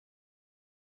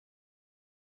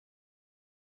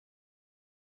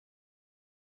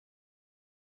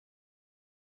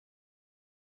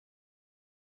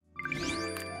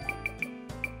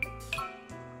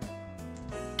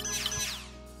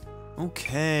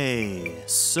Okay,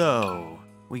 so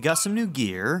we got some new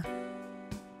gear.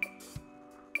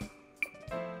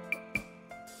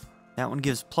 That one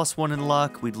gives +1 in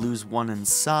luck. We'd lose 1 in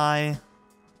psi.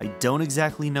 I don't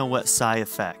exactly know what psi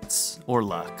affects, or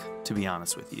luck, to be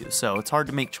honest with you. So it's hard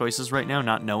to make choices right now,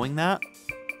 not knowing that.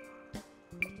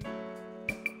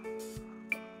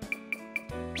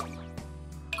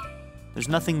 There's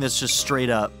nothing that's just straight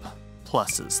up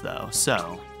pluses, though,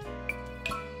 so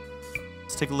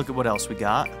let's take a look at what else we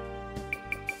got.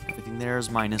 Everything there is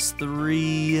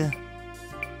 -3.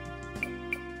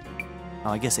 Oh,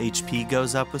 I guess HP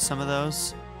goes up with some of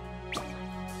those.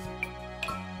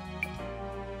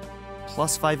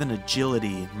 +5 in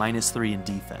agility, -3 in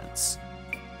defense.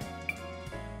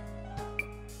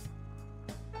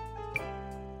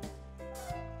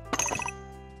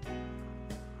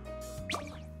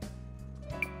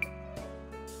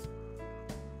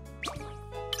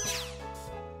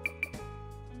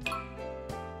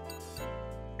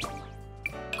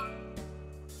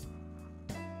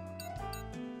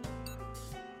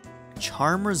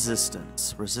 Charm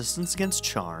resistance. Resistance against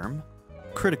charm.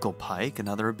 Critical pike,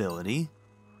 another ability.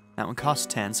 That one costs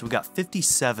 10, so we got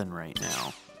 57 right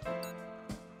now.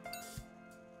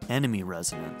 Enemy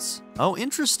resonance. Oh,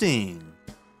 interesting.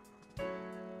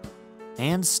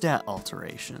 And stat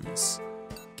alterations.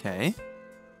 Okay.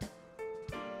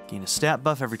 Gain a stat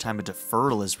buff every time a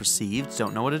deferral is received.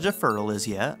 Don't know what a deferral is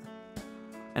yet.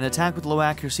 An attack with low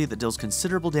accuracy that deals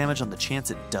considerable damage on the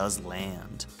chance it does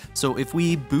land. So if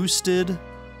we boosted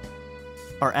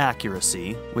our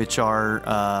accuracy, which our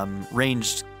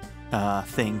ranged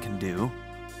thing can do,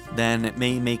 then it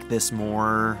may make this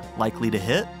more likely to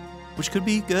hit, which could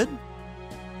be good.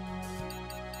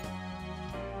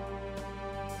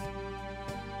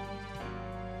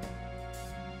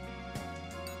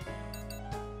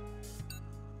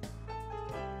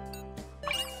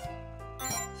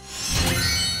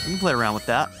 We can play around with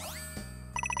that.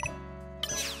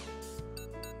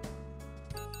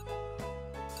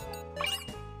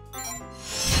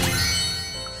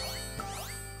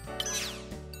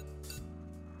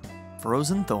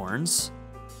 Frozen Thorns.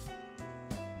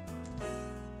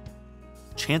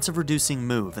 Chance of reducing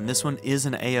move, and this one is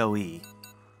an AoE.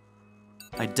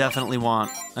 I definitely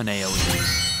want an AoE.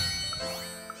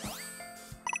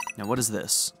 Now what is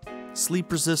this?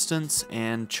 Sleep resistance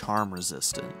and charm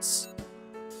resistance.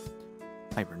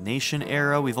 Hibernation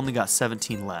arrow, we've only got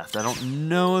 17 left. I don't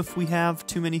know if we have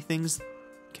too many things.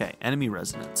 Okay, enemy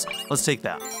resonance. Let's take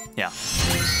that. Yeah.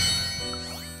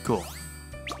 Cool.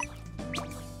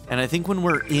 And I think when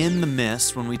we're in the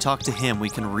mist, when we talk to him, we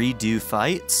can redo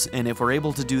fights, and if we're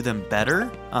able to do them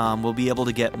better, we'll be able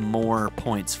to get more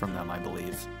points from them, I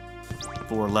believe,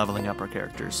 for leveling up our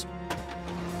characters.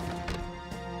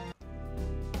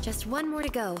 Just one more to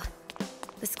go.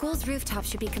 The school's rooftop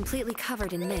should be completely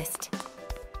covered in mist.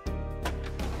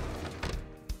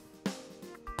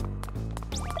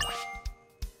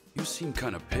 You seem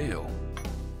kind of pale.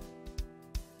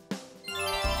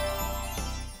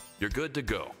 You're good to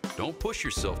go. Don't push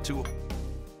yourself too.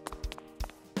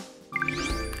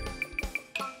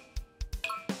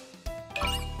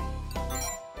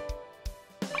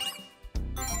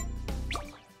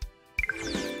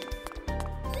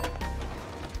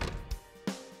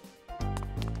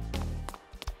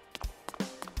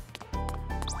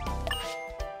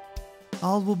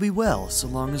 All will be well so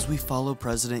long as we follow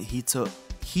President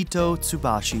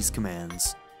Hitotsubashi's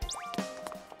commands.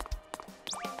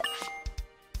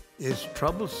 It's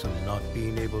troublesome not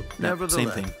being able to... No, same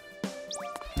thing.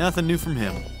 Nothing new from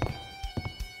him.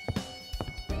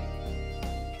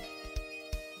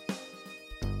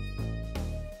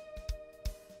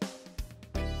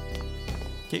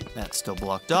 Okay, that's still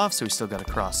blocked off, so we still gotta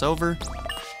cross over.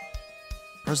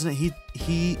 President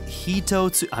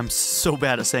Hitotsu... I'm so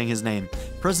bad at saying his name.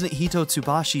 President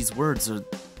Hitotsubashi's words are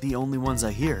the only ones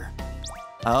I hear.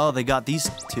 Oh, they got these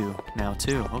two now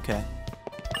too, okay.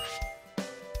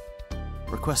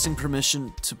 Requesting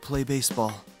permission to play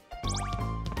baseball.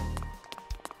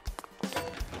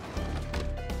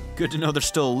 Good to know there's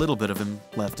still a little bit of him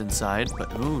left inside,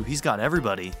 but ooh, he's got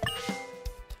everybody.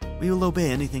 We will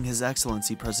obey anything His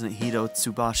Excellency President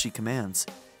Hitotsubashi commands.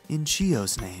 In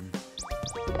Chio's name.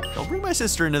 Don't bring my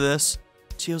sister into this.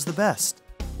 Chio's the best.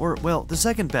 Or, well, the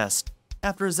second best.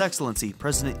 After His Excellency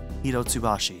President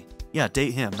Hitotsubashi. Yeah,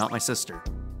 date him, not my sister.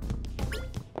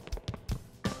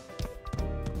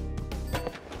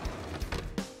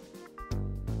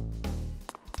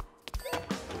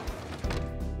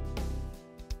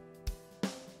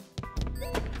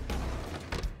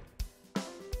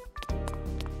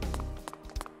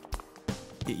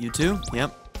 Get you too?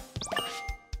 Yep.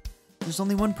 There's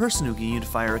only one person who can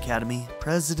unify our academy,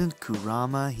 President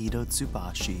Kurama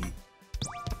Hitotsubashi.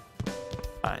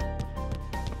 Alright.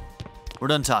 We're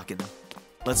done talking.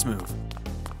 Let's move.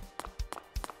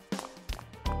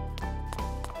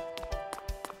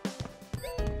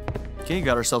 Okay,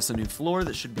 got ourselves a new floor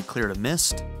that should be clear of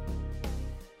mist.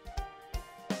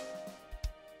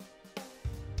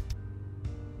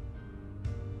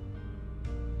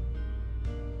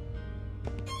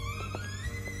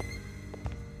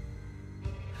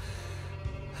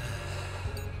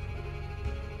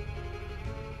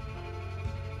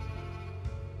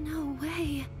 No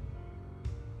way.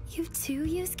 You too,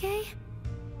 Yusuke?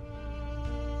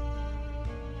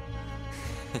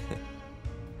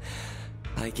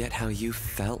 I get how you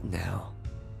felt now.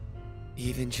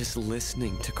 Even just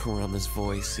listening to Kurama's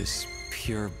voice is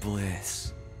pure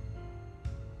bliss.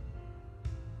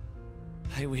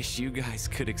 I wish you guys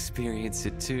could experience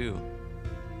it too.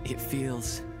 It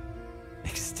feels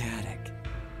ecstatic.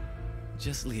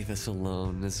 Just leave us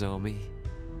alone, Nozomi.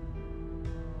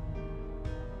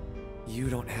 You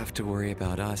don't have to worry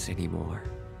about us anymore.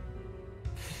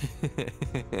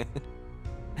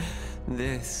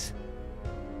 This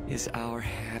is our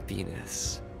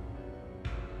happiness.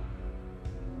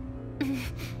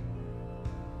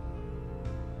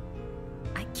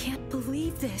 I can't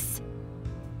believe this.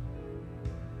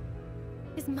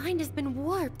 His mind has been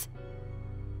warped.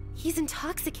 He's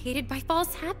intoxicated by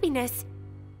false happiness.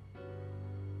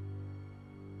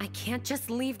 I can't just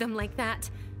leave them like that.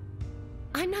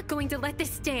 I'm not going to let this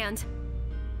stand.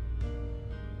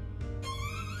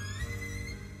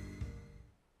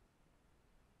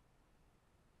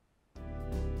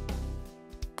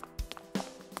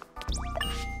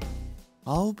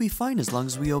 All will be fine as long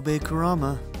as we obey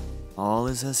Kurama. All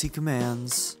is as he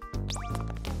commands.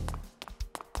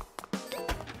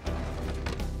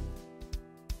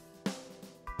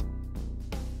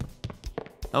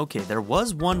 Okay, there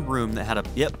was one room that had a...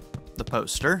 Yep, the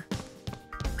poster.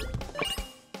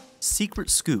 Secret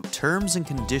Scoop, Terms and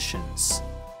Conditions.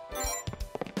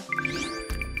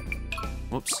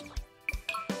 Whoops.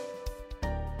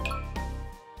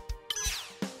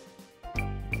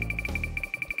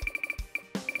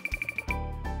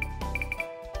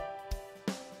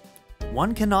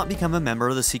 One cannot become a member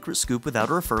of the Secret Scoop without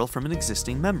a referral from an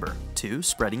existing member. 2.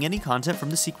 Spreading any content from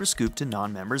the Secret Scoop to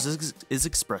non-members is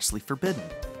expressly forbidden.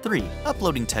 3.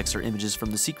 Uploading text or images from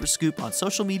the Secret Scoop on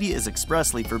social media is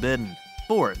expressly forbidden.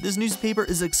 4. This newspaper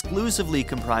is exclusively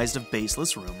comprised of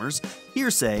baseless rumors,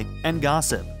 hearsay, and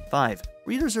gossip. 5.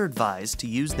 Readers are advised to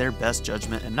use their best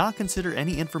judgment and not consider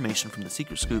any information from the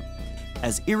Secret Scoop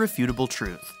as irrefutable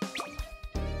truth.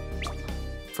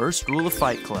 First rule of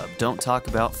Fight Club, don't talk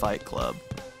about Fight Club.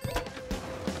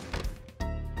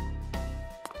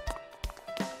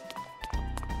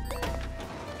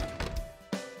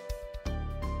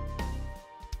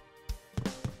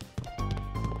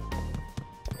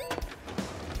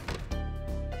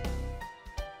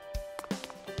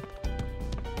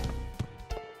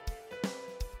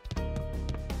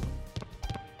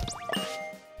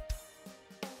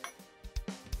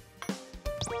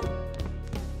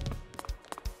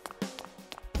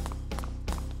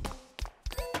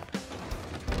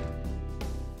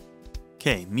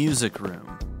 Okay, music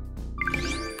room.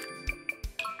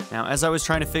 Now, as I was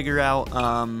trying to figure out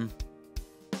some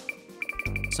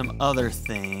other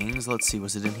things, let's see,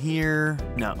 was it in here?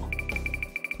 No.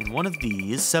 In one of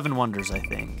these, 7 Wonders, I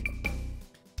think.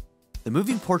 The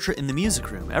moving portrait in the music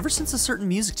room. Ever since a certain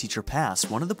music teacher passed,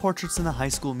 one of the portraits in the high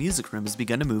school music room has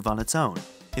begun to move on its own.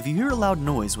 If you hear a loud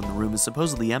noise when the room is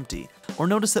supposedly empty, or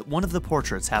notice that one of the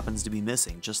portraits happens to be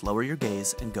missing, just lower your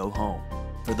gaze and go home.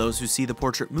 For those who see the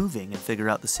portrait moving and figure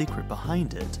out the secret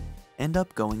behind it, end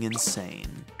up going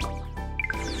insane.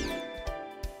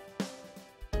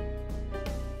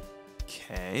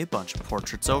 Okay, bunch of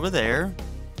portraits over there.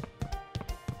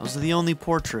 Those are the only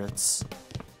portraits.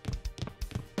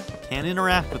 Can't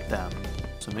interact with them,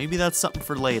 so maybe that's something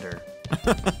for later.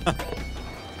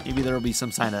 Maybe there'll be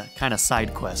some kind of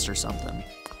side quest or something.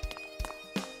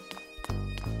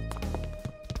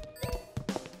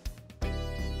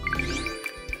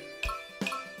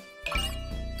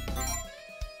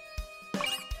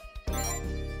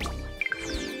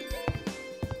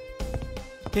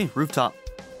 Okay, rooftop.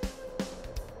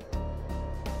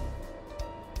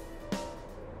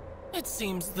 It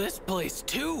seems this place,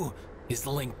 too, is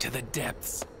linked to the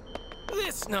depths.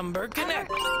 This number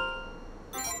connects.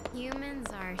 Humans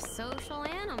are social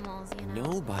animals, you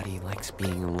know. Nobody likes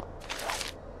being alone.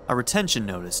 A retention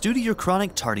notice. Due to your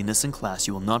chronic tardiness in class,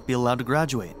 you will not be allowed to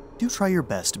graduate. Do try your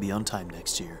best to be on time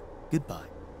next year. Goodbye.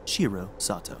 Shiro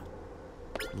Sato.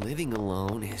 Living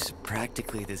alone is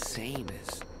practically the same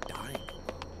as dying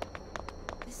alone.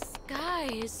 The sky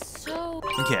is so...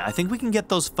 Okay, I think we can get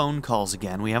those phone calls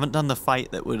again. We haven't done the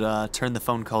fight that would turn the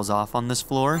phone calls off on this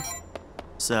floor.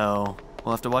 So,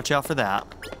 we'll have to watch out for that.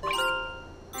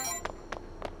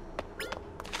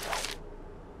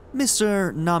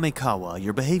 Mr. Namikawa,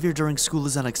 your behavior during school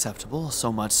is unacceptable,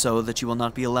 so much so that you will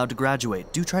not be allowed to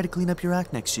graduate. Do try to clean up your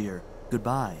act next year.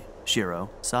 Goodbye, Shiro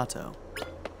Sato.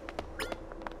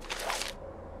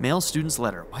 Male student's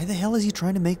letter. Why the hell is he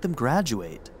trying to make them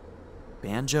graduate?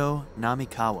 Banjo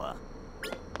Namikawa.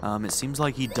 It seems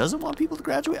like he doesn't want people to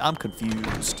graduate. I'm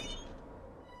confused.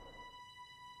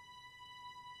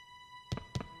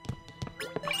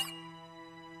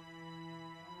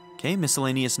 Okay,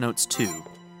 miscellaneous notes 2.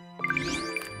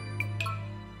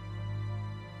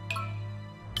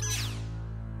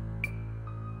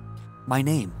 My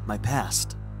name, my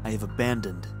past. I have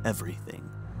abandoned everything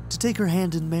to take her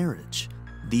hand in marriage.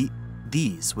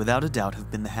 These, without a doubt,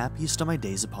 have been the happiest of my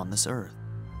days upon this earth.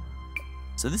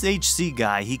 So this HC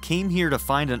guy, he came here to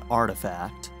find an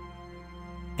artifact,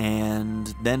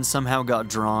 and then somehow got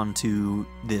drawn to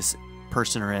this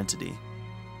person or entity.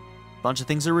 Bunch of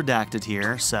things are redacted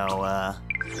here, so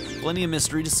plenty of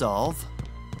mystery to solve.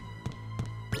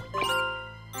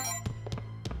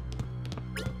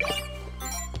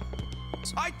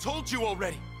 I told you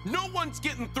already, no one's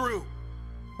getting through.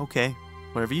 Okay,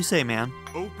 whatever you say, man.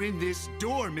 Open this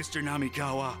door, Mr.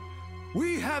 Namikawa.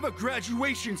 We have a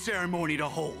graduation ceremony to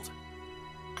hold.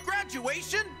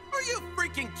 Graduation? Are you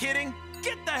freaking kidding?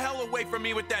 Get the hell away from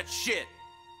me with that shit.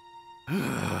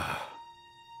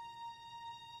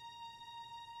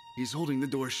 He's holding the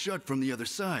door shut from the other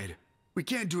side. We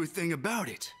can't do a thing about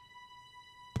it.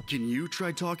 Can you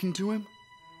try talking to him?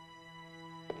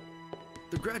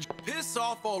 Piss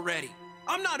off already.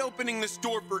 I'm not opening this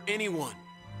door for anyone.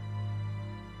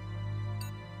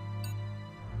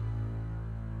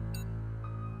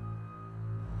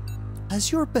 Has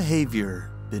your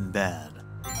behavior been bad?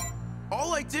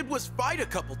 All I did was fight a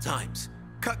couple times.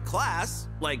 Cut class,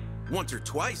 like once or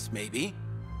twice maybe.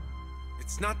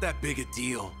 It's not that big a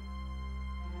deal.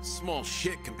 Small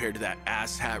shit compared to that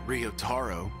asshat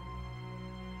Ryotaro.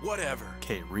 Whatever.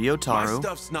 Okay, Ryotaro. My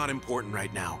stuff's not important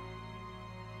right now.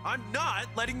 I'm not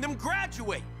letting them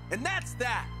graduate, and that's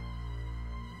that.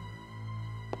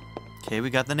 Okay, we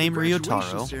got the name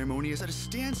Ryotaro. Ceremony is at a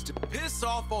standstill. Piss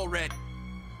off already.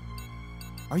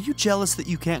 Are you jealous that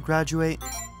you can't graduate?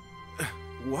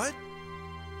 What?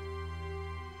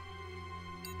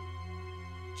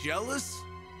 Jealous?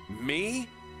 Me?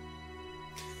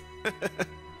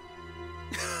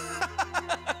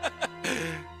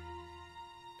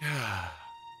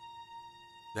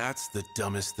 That's the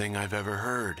dumbest thing I've ever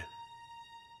heard.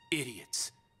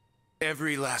 Idiots.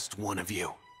 Every last one of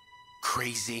you.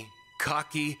 Crazy,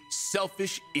 cocky,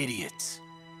 selfish idiots.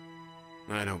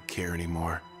 I don't care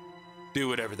anymore. Do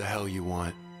whatever the hell you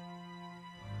want.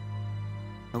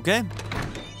 Okay.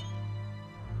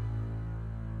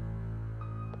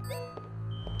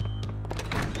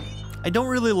 I don't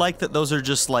really like that those are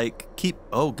just like, keep,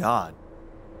 oh god.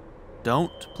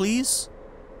 Don't, please?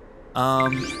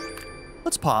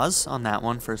 Let's pause on that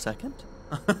one for a second.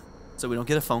 So we don't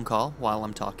get a phone call while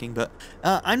I'm talking, but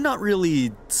I'm not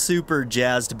really super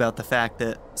jazzed about the fact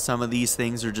that some of these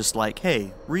things are just like,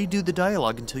 hey, redo the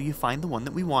dialogue until you find the one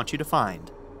that we want you to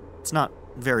find. It's not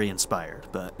very inspired,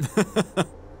 but...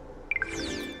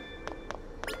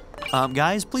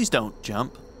 guys, please don't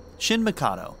jump. Shin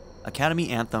Mikado, Academy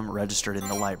Anthem registered in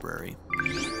the library.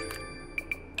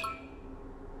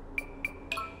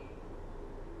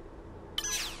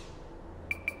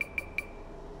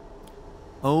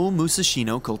 O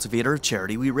Musashino, cultivator of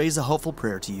charity, we raise a hopeful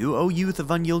prayer to you. O youth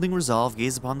of unyielding resolve,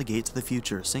 gaze upon the gate to the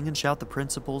future. Sing and shout the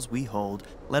principles we hold.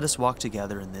 Let us walk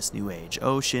together in this new age.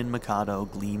 O Shin Mikado,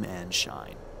 gleam and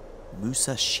shine.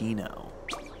 Musashino.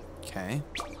 Okay.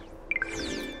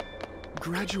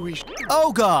 Graduation.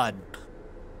 Oh god!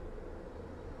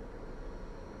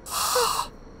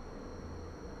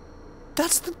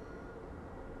 That's the...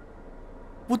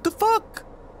 What the fuck?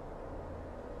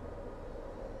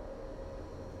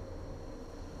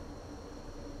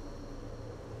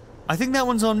 I think that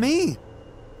one's on me.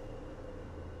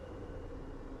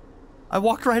 I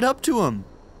walked right up to him.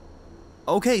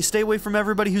 Okay, stay away from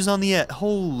everybody who's on the edge.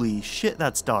 Holy shit,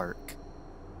 that's dark.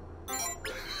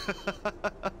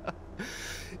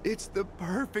 It's the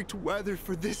perfect weather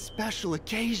for this special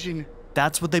occasion.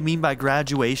 That's what they mean by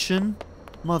graduation?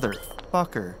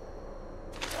 Motherfucker.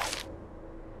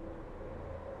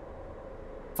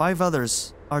 5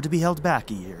 others are to be held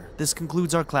back a year. This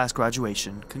concludes our class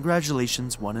graduation.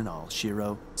 Congratulations, one and all.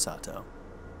 Shiro Sato.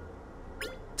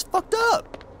 fucked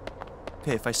up.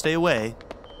 Okay, if I stay away.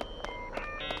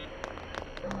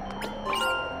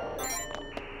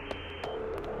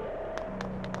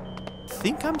 I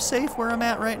think I'm safe where I'm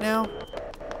at right now.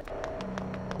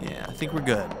 Yeah, I think we're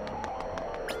good.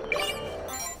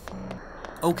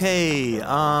 Okay,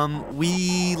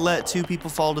 we let 2 people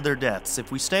fall to their deaths.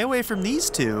 If we stay away from these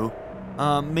 2,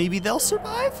 maybe they'll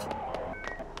survive?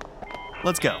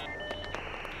 Let's go.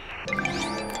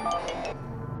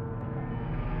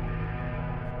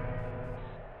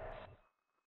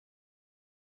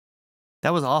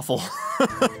 That was awful.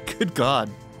 Good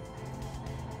God.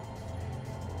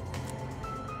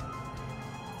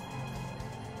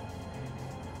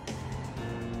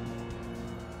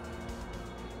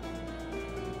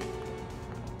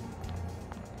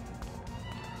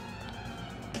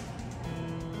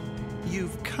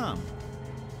 You've come.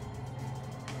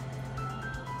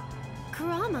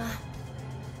 Kurama.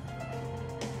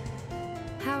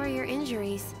 How are your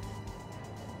injuries?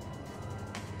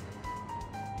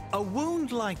 A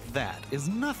wound like that is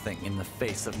nothing in the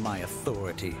face of my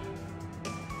authority.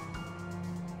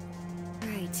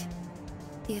 Right.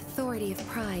 The authority of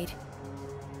pride.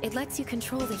 It lets you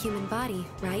control the human body,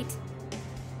 right?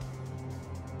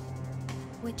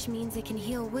 Which means it can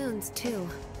heal wounds, too.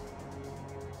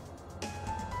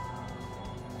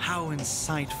 How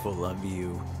insightful of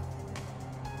you.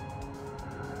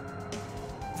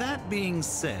 That being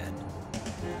said,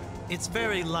 it's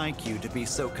very like you to be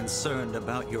so concerned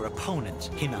about your opponent,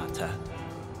 Hinata.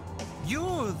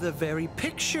 You're the very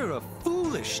picture of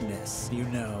foolishness, you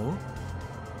know.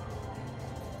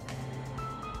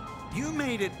 You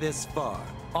made it this far,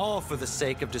 all for the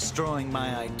sake of destroying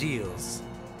my ideals.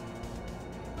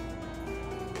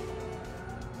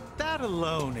 That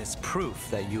alone is proof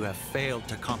that you have failed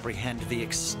to comprehend the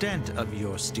extent of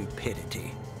your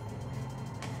stupidity.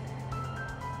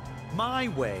 My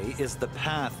way is the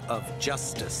path of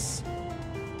justice.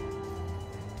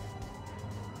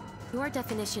 Your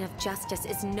definition of justice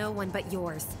is no one but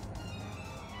yours.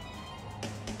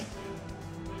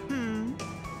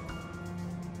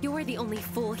 You're the only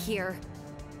fool here.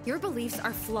 Your beliefs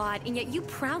are flawed, and yet you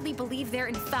proudly believe they're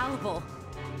infallible.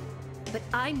 But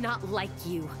I'm not like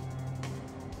you.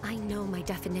 I know my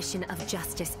definition of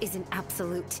justice isn't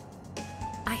absolute.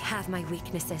 I have my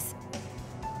weaknesses.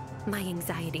 My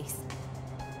anxieties.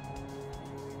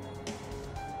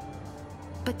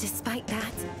 But despite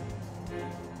that,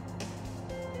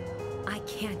 I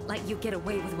can't let you get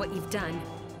away with what you've done.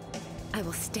 I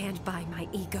will stand by my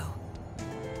ego.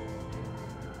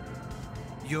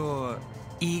 Your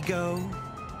ego?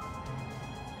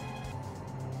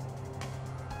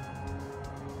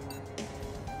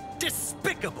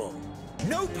 Despicable!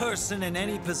 No person in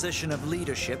any position of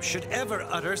leadership should ever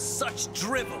utter such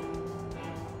drivel.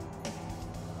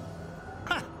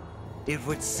 Ha! It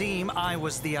would seem I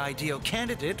was the ideal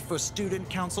candidate for student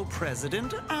council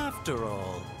president after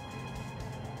all.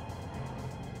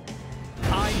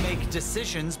 I make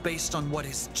decisions based on what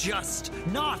is just,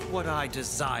 not what I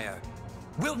desire.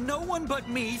 Will no one but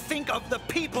me think of the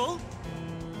people?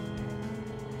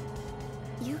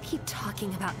 You keep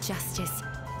talking about justice,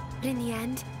 but in the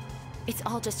end, it's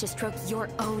all just to stroke your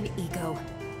own ego.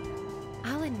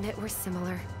 I'll admit we're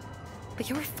similar, but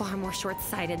you're far more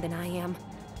short-sighted than I am.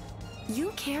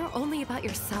 You care only about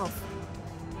yourself.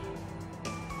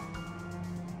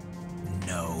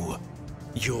 No,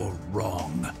 you're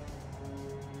wrong.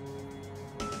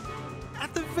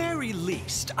 At the very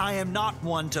least, I am not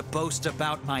one to boast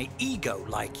about my ego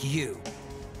like you.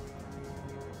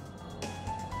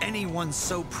 Anyone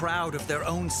so proud of their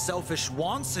own selfish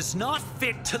wants is not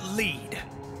fit to lead.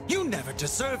 You never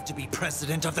deserved to be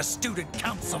president of the student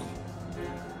council.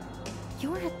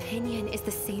 Your opinion is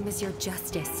the same as your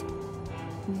justice.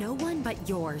 No one but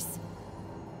yours.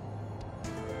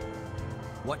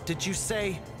 What did you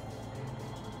say?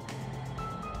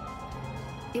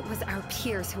 It was our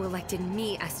peers who elected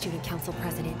me as student council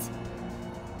president.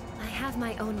 I have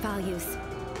my own values,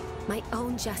 my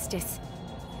own justice.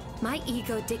 My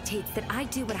ego dictates that I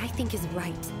do what I think is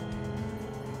right.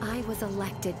 I was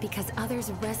elected because others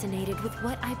resonated with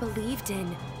what I believed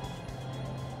in.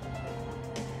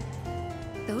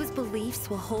 Those beliefs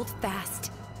will hold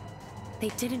fast. They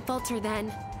didn't falter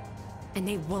then, and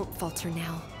they won't falter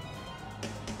now.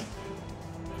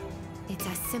 It's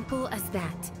as simple as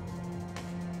that.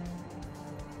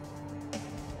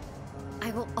 I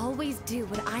will always do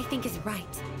what I think is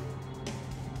right.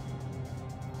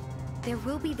 There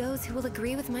will be those who will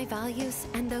agree with my values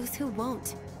and those who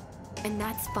won't. And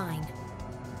that's fine.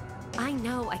 I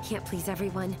know I can't please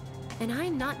everyone, and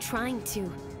I'm not trying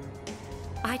to.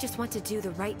 I just want to do the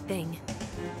right thing.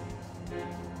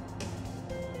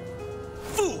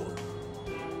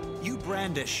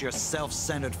 brandish your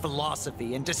self-centered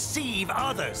philosophy and deceive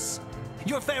others.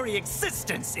 Your very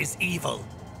existence is evil.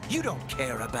 You don't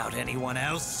care about anyone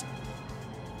else.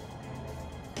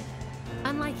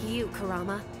 Unlike you,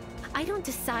 Kurama, I don't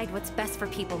decide what's best for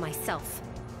people myself.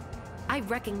 I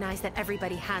recognize that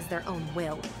everybody has their own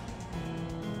will.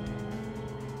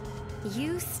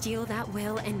 You steal that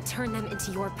will and turn them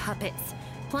into your puppets,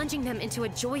 plunging them into a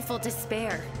joyful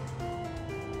despair.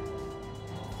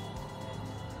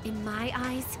 In my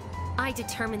eyes, I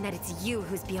determine that it's you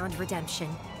who's beyond redemption.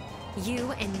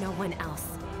 You and no one else.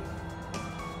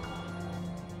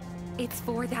 It's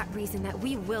for that reason that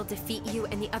we will defeat you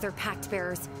and the other Pact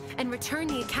Bearers, and return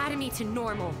the Academy to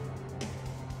normal.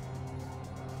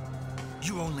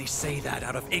 You only say that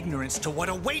out of ignorance to what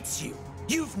awaits you.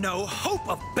 You've no hope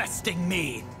of besting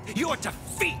me. Your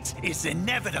defeat is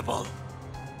inevitable.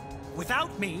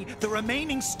 Without me, the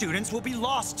remaining students will be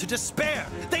lost to despair.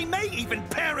 They may even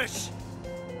perish.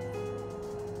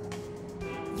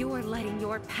 You're letting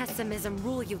your pessimism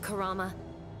rule you, Kurama.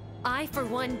 I, for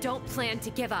one, don't plan to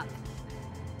give up.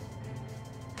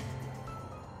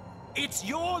 It's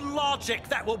your logic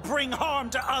that will bring harm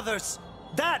to others.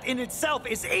 That in itself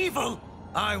is evil.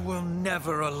 I will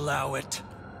never allow it.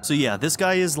 So yeah, this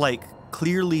guy is like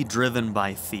clearly driven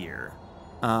by fear.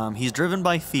 He's driven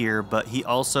by fear, but he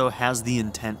also has the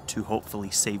intent to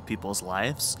hopefully save people's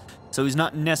lives. So he's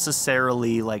not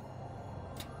necessarily like,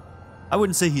 I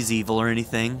wouldn't say he's evil or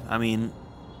anything. I mean,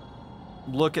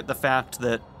 look at the fact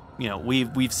that, you know,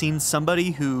 we've seen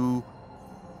somebody who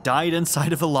died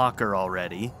inside of a locker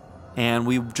already, and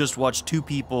we've just watched 2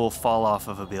 people fall off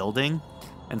of a building.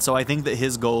 And so I think that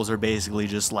his goals are basically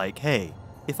just like, hey,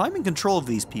 if I'm in control of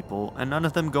these people and none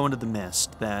of them go into the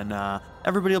mist, then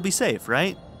everybody will be safe,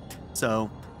 right? So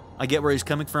I get where he's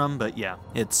coming from, but yeah,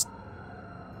 it's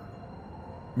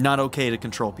not okay to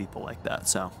control people like that,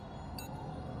 so.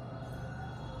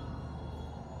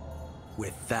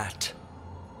 With that,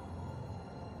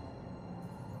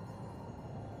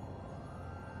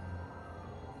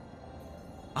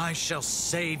 I shall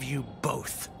save you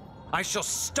both. I shall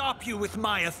stop you with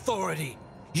my authority.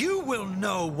 You will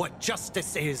know what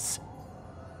justice is.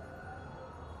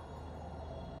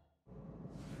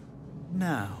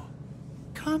 Now,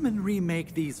 come and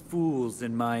remake these fools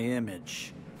in my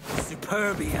image.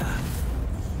 Superbia.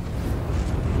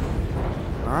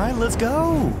 All right, let's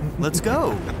go. Let's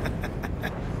go.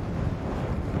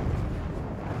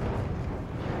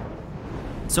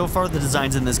 So far, the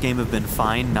designs in this game have been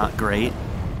fine, not great,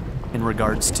 in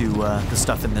regards to the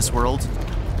stuff in this world.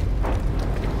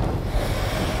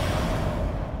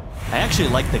 I actually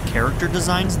like the character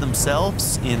designs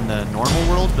themselves in the normal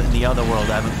world, but in the other world,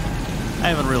 I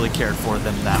haven't really cared for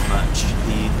them that much.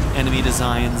 The enemy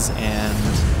designs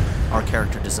and our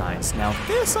character designs. Now,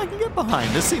 this I can get behind.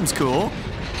 This seems cool.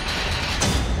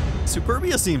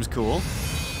 Superbia seems cool.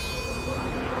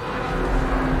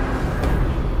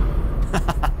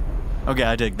 Okay,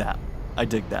 I dig that. I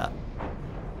dig that.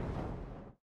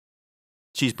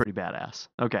 She's pretty badass.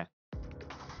 Okay.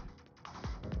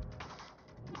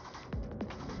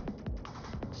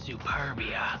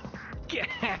 Superbia.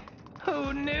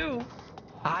 Who knew?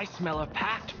 I smell a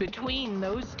pact between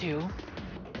those two.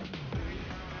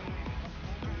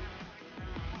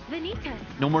 Vanitas.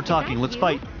 No more talking. Let's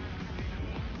fight.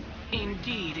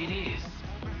 Indeed it is.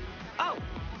 Oh,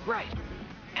 right.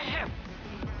 Ahem.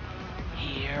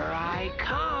 Here I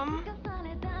come.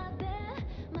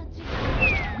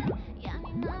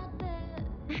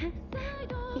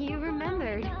 You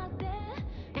remembered.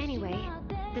 Anyway,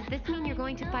 does this mean you're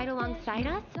going to fight alongside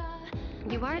us?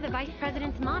 You are the Vice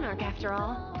President's Monarch, after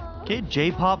all. Okay,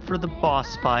 J-pop for the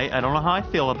boss fight. I don't know how I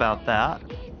feel about that.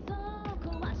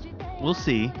 We'll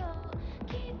see.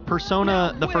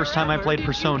 Persona, the first time I played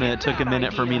Persona, it took a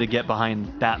minute for me to get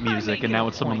behind that music, and now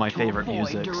it's some of my favorite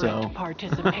music, so.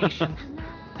 Participation.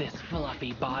 This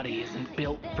fluffy body isn't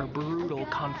built for brutal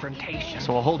confrontation.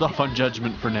 So I'll hold off on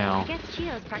judgment for now. I guess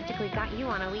Chio's practically got you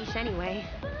on a leash anyway.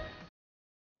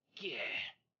 Yeah.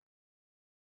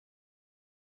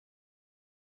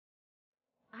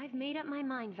 I've made up my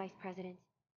mind, Vice President.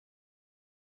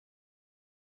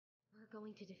 We're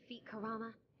going to defeat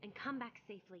Kurama and come back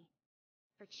safely.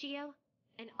 For Chio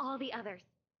and all the others.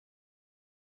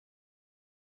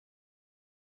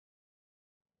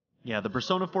 Yeah, the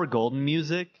Persona 4 Golden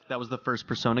music, that was the first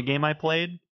Persona game I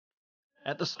played.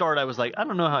 At the start, I was like, I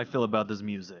don't know how I feel about this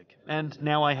music. And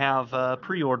now I have a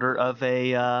pre-order of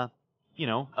a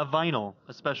vinyl,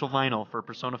 a special vinyl for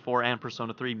Persona 4 and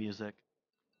Persona 3 music.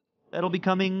 That'll be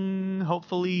coming,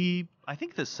 hopefully, I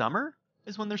think this summer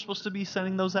is when they're supposed to be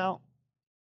sending those out.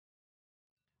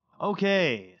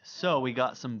 Okay, so we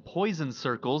got some poison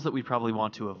circles that we probably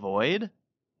want to avoid.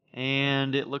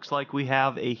 And it looks like we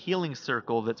have a healing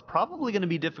circle that's probably going to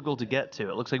be difficult to get to.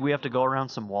 It looks like we have to go around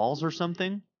some walls or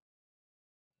something.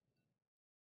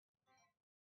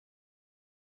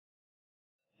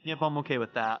 Yep, I'm okay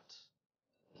with that.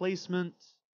 Placement.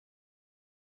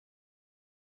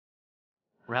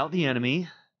 Rout the enemy.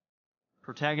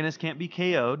 Protagonist can't be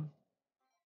KO'd.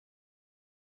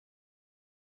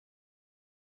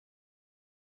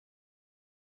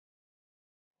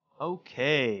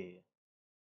 Okay.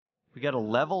 We got a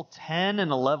level 10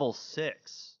 and a level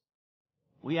 6.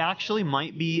 We actually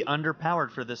might be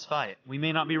underpowered for this fight. We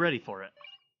may not be ready for it.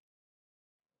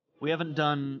 We haven't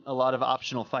done a lot of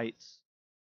optional fights.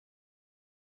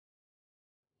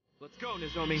 Let's go,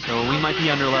 Nozomi. So we might be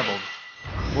underleveled.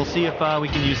 We'll see if we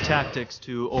can use tactics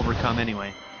to overcome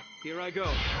anyway. Here I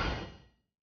go.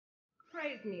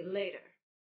 Praise me later.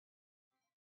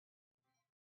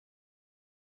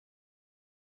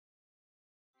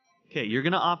 Okay, you're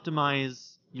going to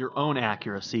optimize your own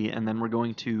accuracy, and then we're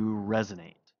going to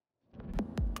resonate.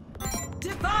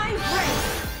 Divine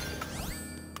grace!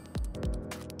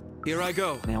 Here I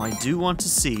go. Now I do want to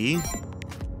see...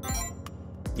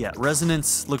 Yeah,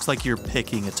 resonance looks like you're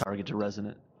picking a target to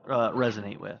resonate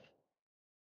with.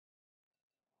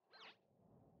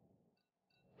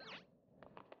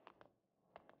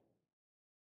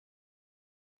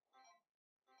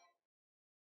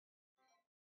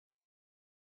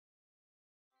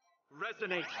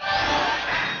 Resonate.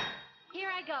 Here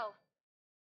I go.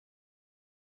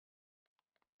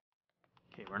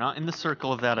 Okay, we're not in the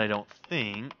circle of that, I don't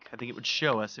think. I think it would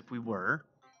show us if we were.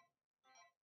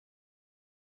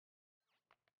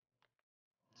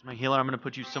 It's my healer. I'm going to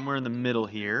put you somewhere in the middle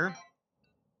here.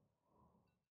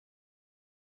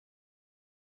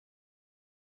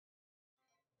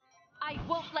 I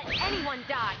won't let anyone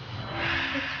die.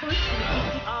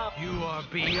 You are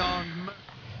beyond...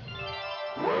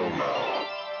 Ow!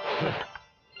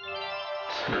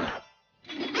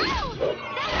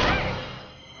 That hurt!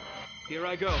 Here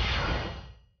I go.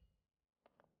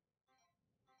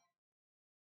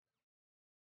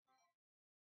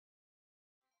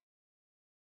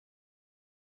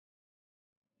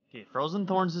 Okay, Frozen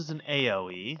Thorns is an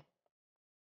AoE.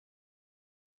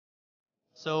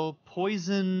 So,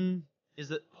 poison...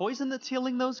 Is it poison that's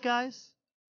healing those guys?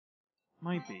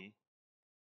 Might be.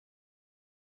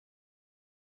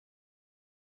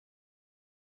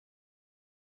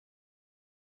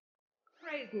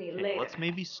 Praise me Okay, later. let's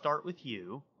maybe start with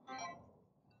you.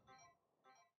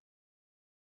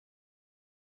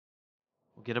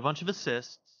 We'll get a bunch of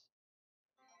assists.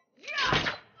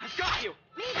 Yeah! I've got you!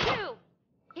 Me too!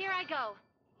 Here I go.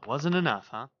 Wasn't enough,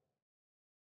 huh?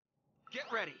 Get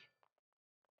ready.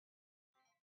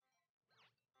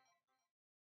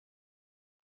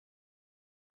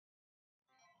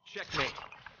 Checkmate.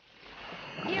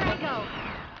 Here I go.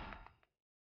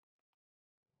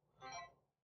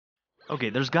 Okay,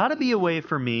 there's got to be a way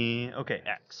for me... Okay,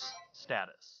 X.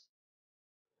 Status.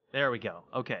 There we go.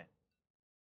 Okay.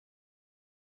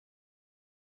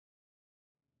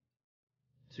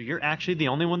 So you're actually the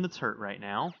only one that's hurt right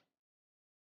now.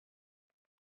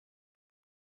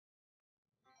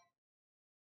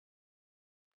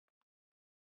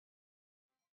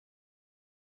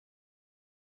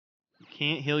 You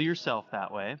can't heal yourself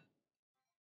that way.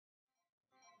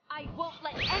 I won't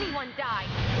let anyone die.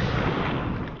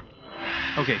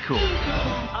 Okay, cool.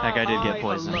 That guy did get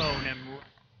poisoned.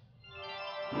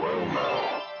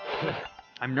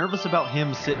 I'm nervous about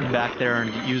him sitting back there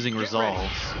and using resolves.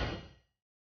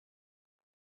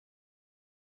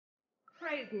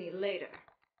 Praise me later.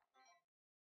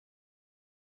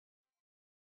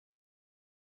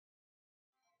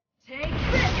 Take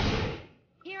this!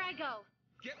 Here I go.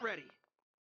 Get ready.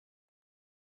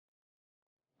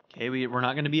 Okay, we're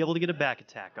not going to be able to get a back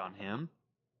attack on him.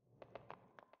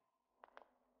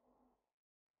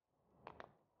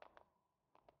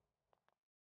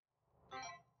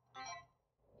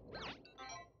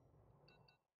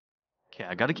 Okay,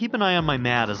 I got to keep an eye on my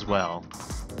mat as well.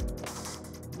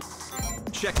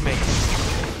 Checkmate.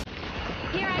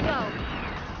 Here I go.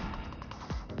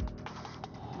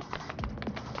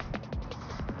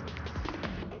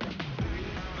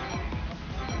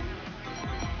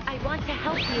 I want to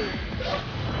help you.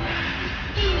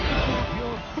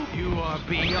 You are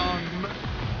beyond...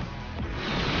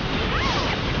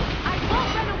 I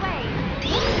won't run away.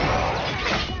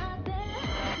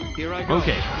 Here I go.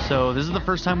 Okay, so this is the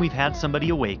first time we've had somebody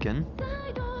awaken.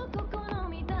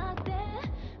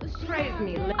 Praise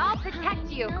me later. I'll protect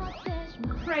you.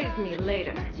 Praise me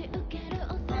later.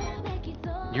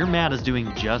 Your mat is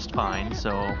doing just fine,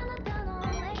 so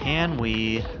Can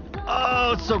we?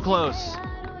 Oh, it's so close.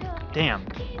 Damn.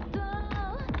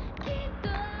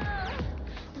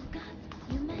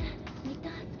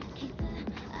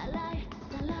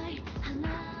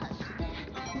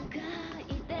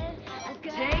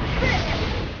 Take this!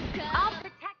 I'll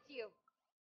protect you.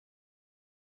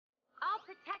 I'll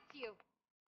protect you.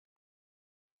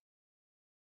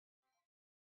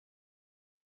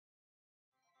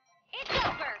 It's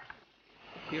over.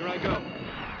 Here I go.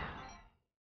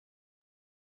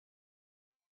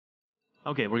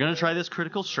 Okay, we're gonna try this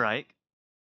critical strike.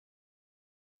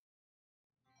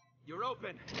 You're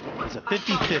open. It's a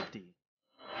 50-50.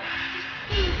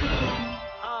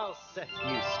 I'll set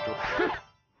you straight.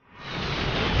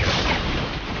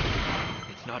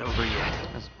 It's not over yet.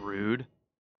 That's rude.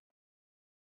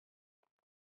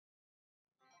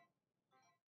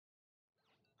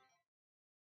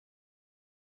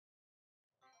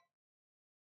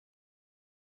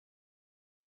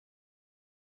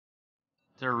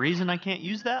 Is there a reason I can't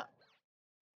use that?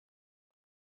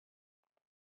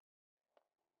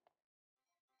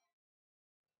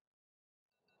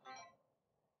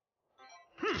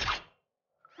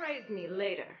 Praise me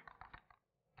later.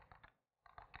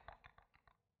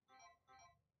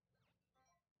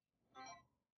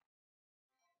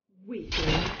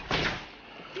 Weakling.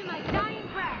 To my dying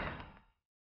breath.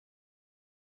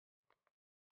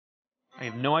 I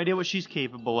have no idea what she's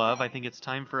capable of. I think it's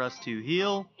time for us to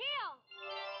heal.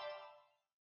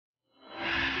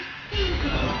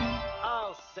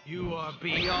 I'll set you are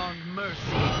beyond mercy.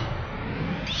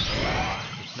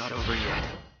 It's not over yet.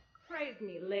 Praise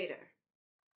me later.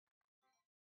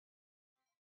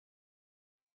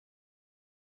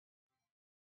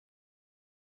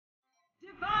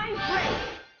 Divine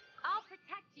grace! I'll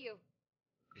protect you.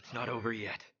 It's not over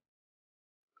yet.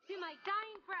 To my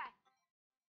dying breath.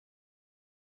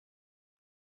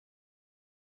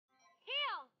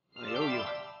 Heal! I owe you.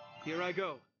 Here I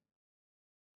go.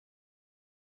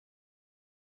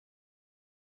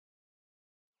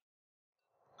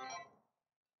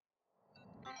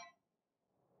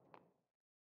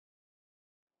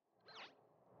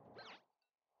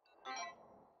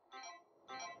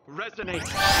 Resonate.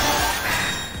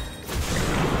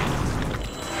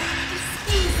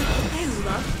 I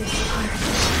love this part.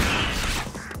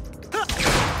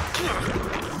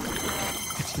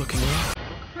 It's looking rough.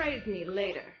 Praise me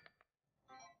later.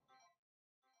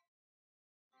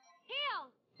 Heal!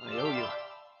 I owe you.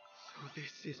 So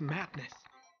this is madness.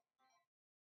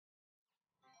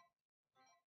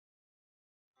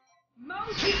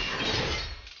 Moji!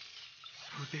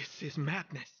 So this is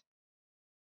madness.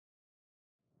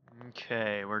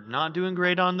 Okay, we're not doing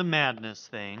great on the madness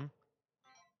thing.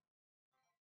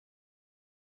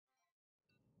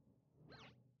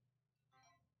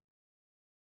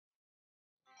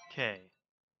 Okay.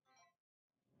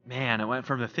 Man, it went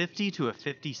from a 50 to a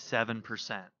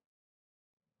 57%. I'm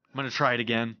gonna try it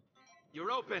again.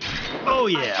 You're open. Oh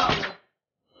yeah!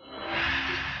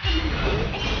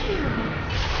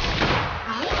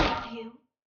 I'll help you.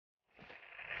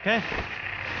 Okay.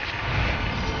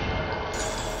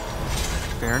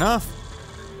 Fair enough.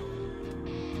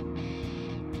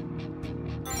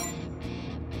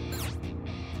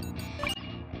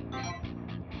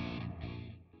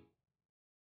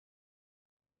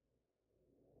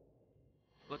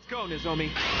 Let's go,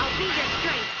 Nozomi. I'll be your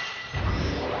strength.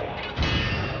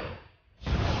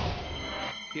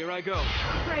 Here I go.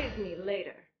 Praise me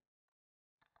later.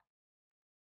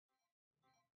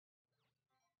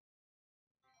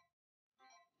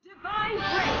 Divine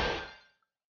grace!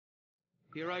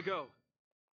 Here I go.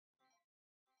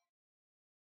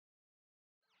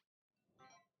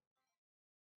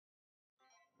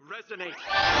 Resonate.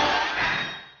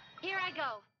 Here I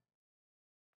go.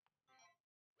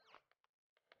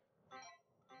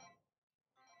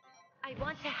 I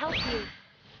want to help you.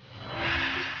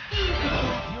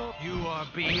 You are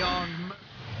beyond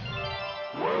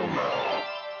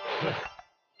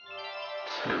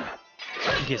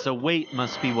Okay, so weight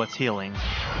must be what's healing.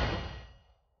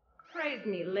 Praise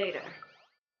me later.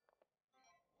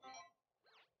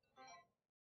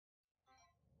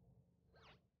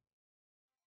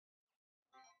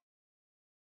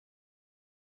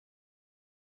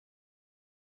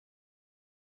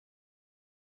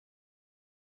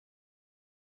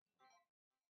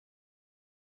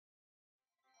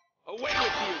 Away with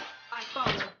you. I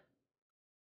follow.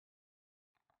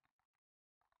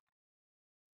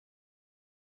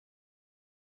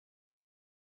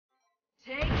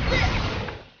 Take this!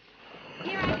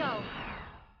 Here I go.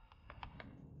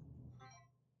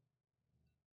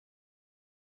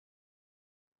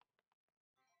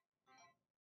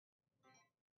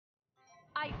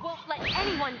 I won't let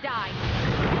anyone die.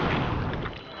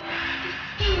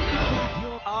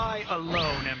 I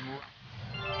alone am.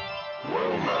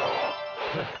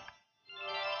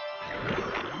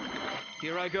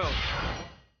 Here I go.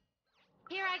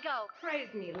 Here I go.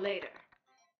 Praise me later.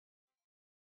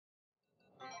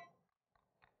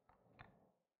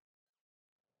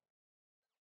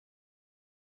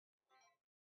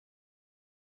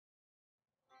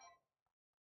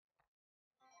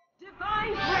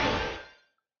 Divine grace!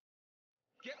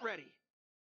 Get ready.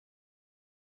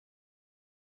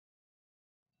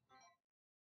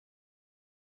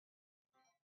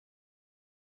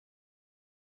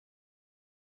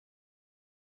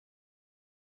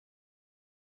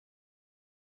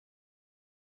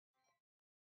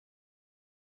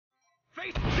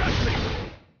 Face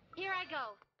judgment! Here I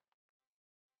go.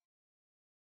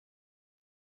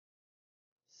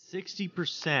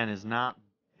 60% is not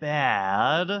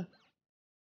bad. Enemy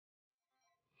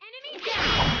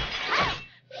down!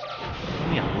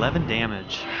 Only 11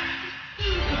 damage.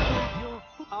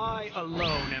 I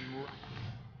alone am.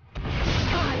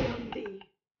 I am thee.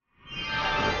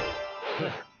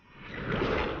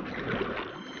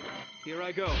 Here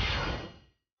I go.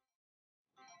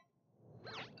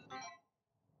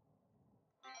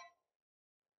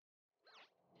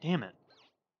 Damn it.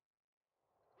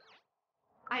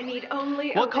 I need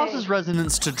only What obey. causes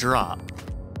resonance to drop?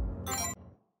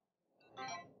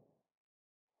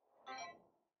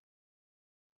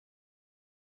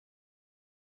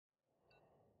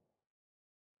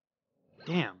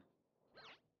 Damn.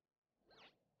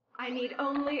 I need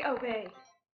only obey.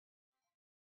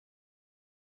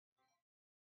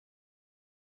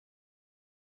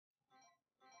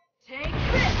 Take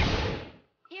this!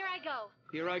 Here I go.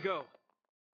 Here I go.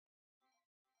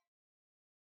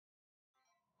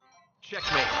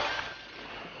 Checkmate.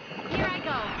 Here I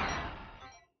go.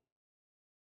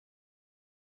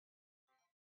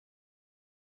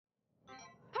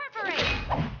 Perforate!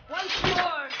 Once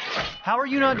more! How are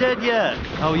you not dead yet?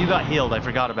 Oh, you got healed. I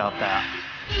forgot about that.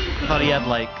 I thought he had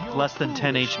like less than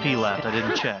 10 HP left. I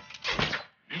didn't check.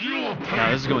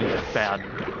 No, this is going bad.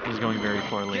 This is going very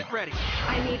poorly. Get ready.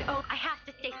 I have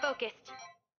to stay focused.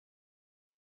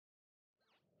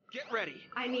 Get ready.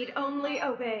 I need only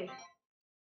obey.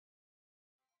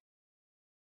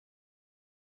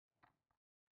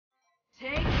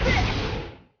 Take this!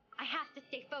 I have to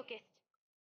stay focused.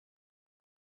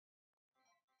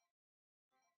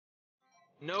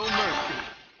 No mercy.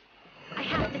 I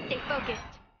have to stay focused.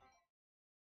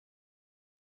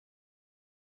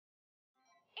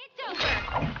 It's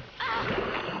over!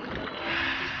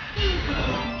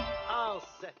 I'll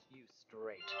set you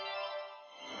straight.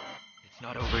 It's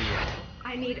not over yet.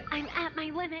 I'm at my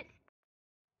limit.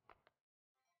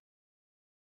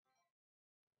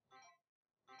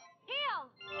 Heal!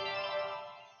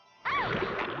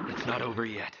 Ah! It's not over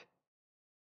yet.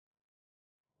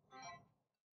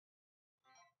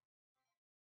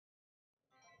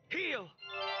 Heal!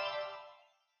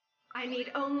 I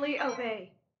need only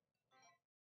obey.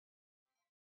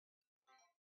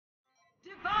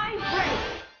 Divine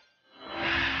grace!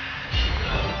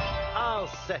 I'll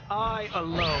set. I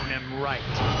alone am right.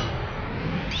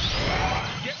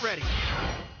 Get ready.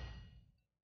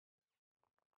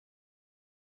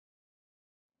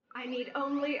 I need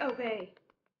only obey.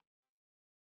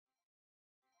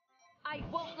 I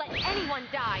won't let anyone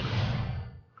die.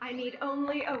 I need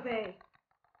only obey.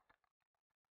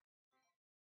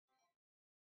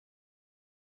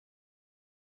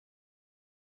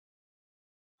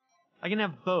 I can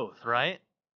have both, right?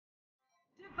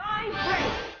 Divine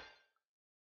grace!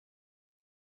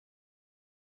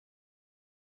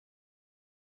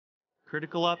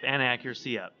 Critical up and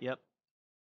accuracy up. Yep.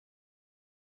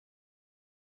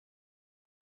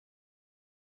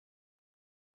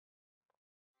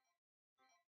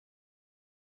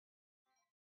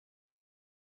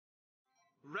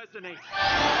 Resonate.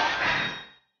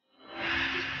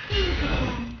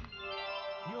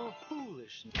 You're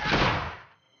foolish.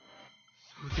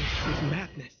 So this is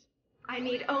madness. I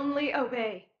need only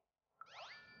obey.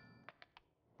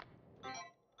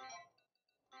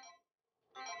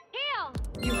 Heal!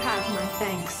 You have my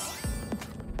thanks.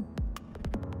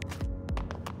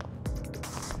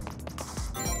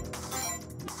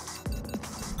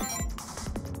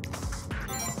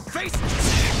 Face!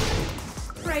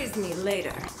 Praise me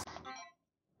later.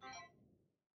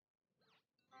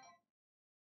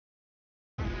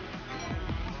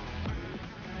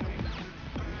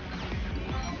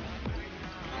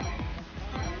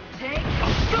 Take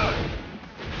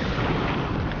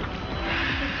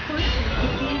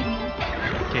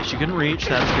Okay, she can reach.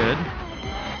 That's good.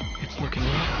 It's looking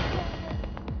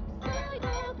rough.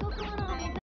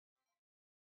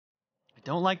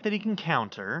 don't like that he can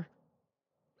counter.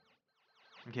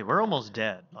 Okay, we're almost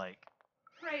dead. Like,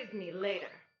 Praise me later.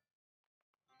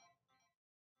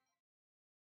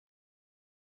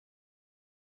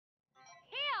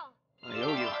 Heal! I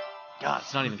owe you. God,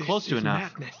 it's not even This close to is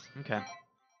enough. madness. Okay.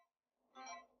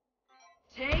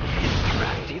 Take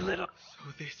Crafty little.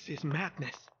 So this is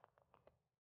madness.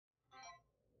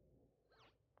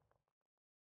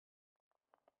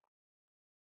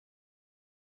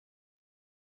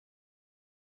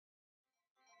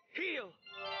 Heal.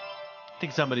 I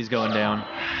think somebody's going down.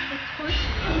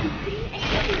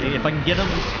 Hey, if I can get him.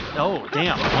 Oh,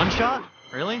 damn. One shot?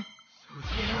 Really?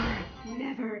 war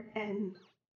never ends.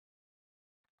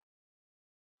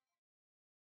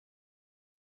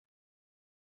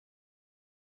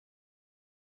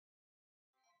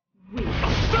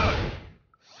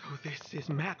 So this is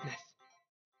madness.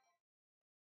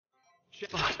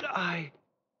 But I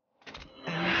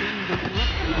am in the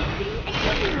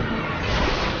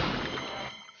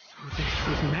So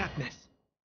this is madness.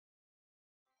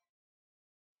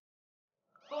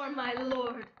 For my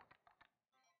lord.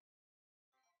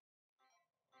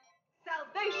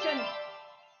 Salvation!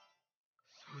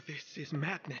 So this is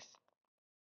madness.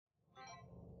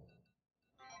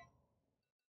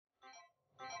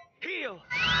 Heal!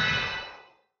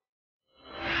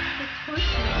 The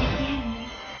torture begins.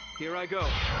 Here I go.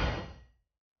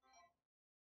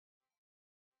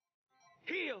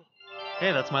 Heal!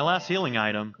 Hey, that's my last healing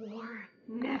item. War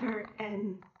never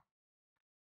ends.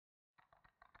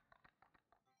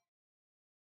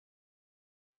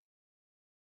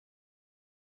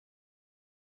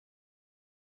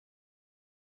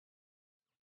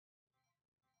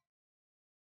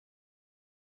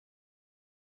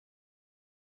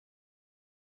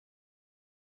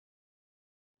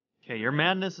 Okay, your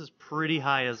madness is pretty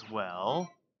high as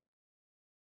well.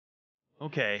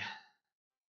 Okay.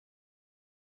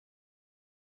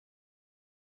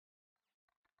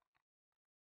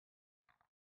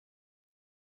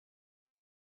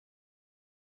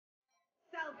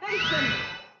 Salvation!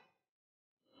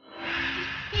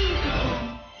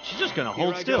 She's just gonna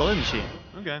hold still, isn't she?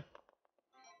 Okay.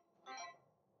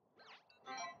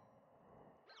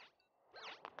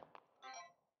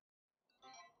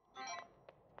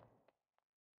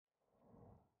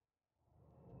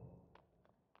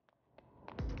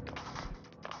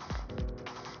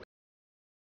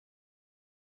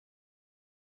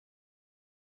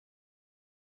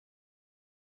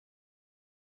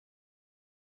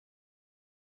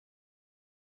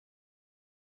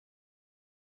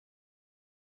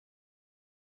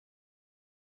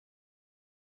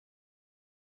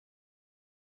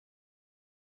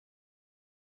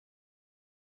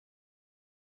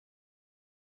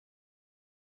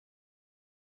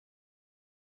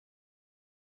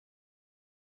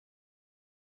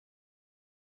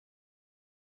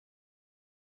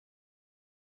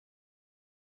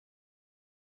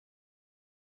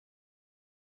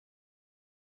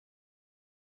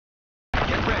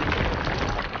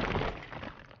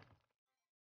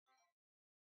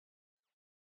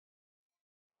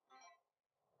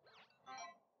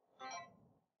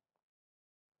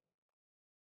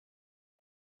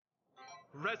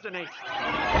 Resonate.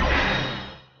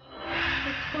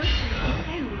 The torture.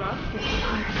 I love this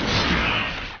part.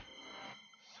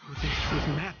 So this is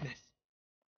madness.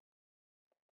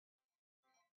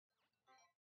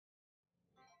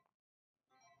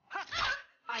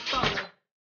 I follow.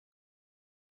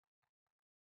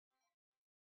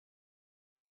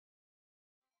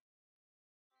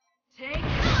 Take.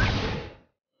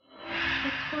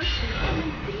 The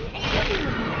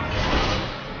torture.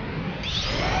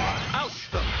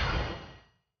 Ouch them.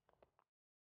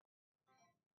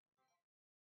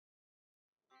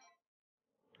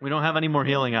 We don't have any more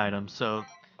healing items, so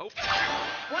Once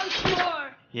more.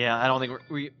 yeah, I don't think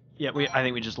I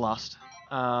think we just lost.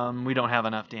 We don't have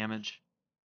enough damage.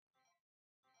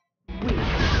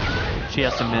 She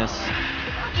has to miss.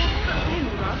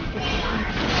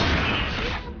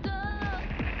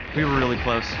 We were really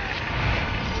close.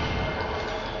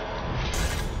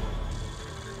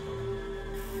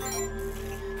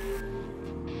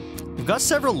 We've got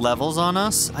several levels on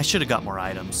us. I should have got more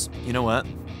items. You know what?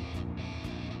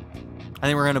 I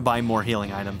think we're gonna buy more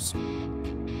healing items.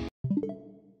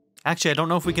 Actually, I don't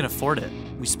know if we can afford it.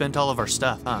 We spent all of our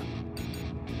stuff, huh?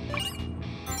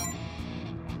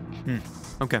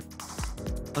 Okay.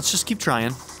 Let's just keep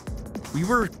trying. We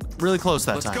were really close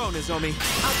that time. Let's go, Nozomi.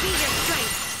 I'll be your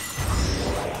strength.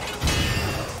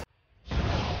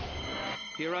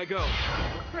 Here I go.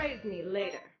 Praise me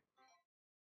later.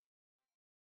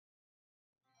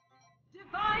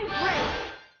 Divine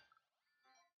grace.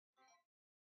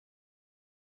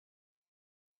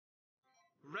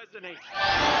 resonate.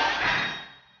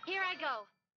 Here I go.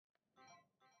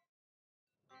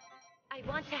 I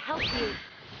want to help you.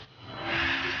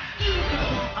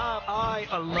 I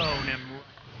alone am.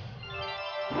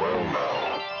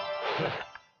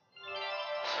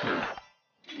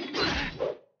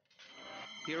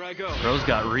 Here I go. Bro's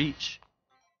got reach.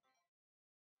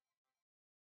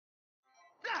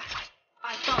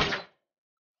 I follow.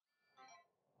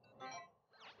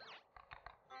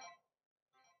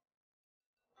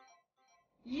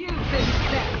 You've been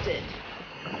bested.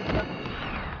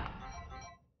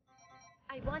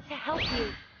 I want to help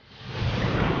you.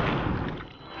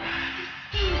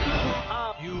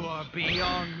 You are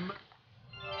beyond.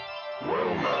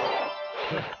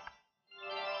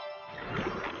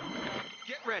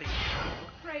 Get ready.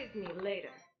 Praise me later.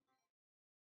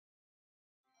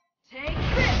 Take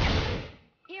this!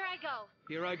 Here I go.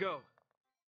 Here I go.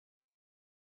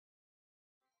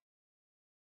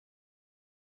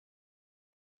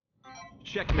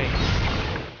 Checkmate.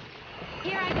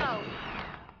 Here I go.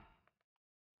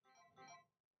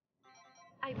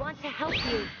 I want to help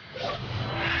you.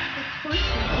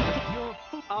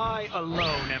 I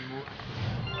alone am.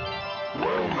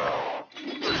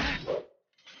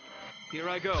 Here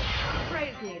I go.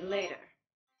 Praise me later.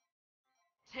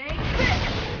 Take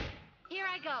this! Here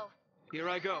I go. Here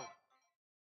I go.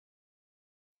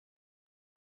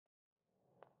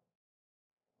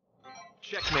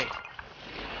 Checkmate.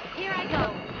 Here I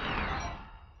go.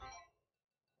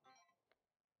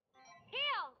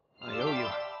 Heal! I owe you.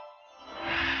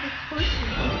 The torture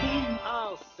begins.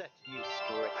 I'll set you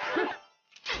straight.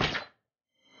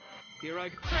 Here I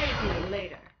go. Praise me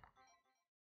later.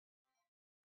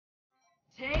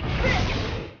 Take this!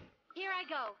 Here I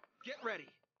go. Get ready.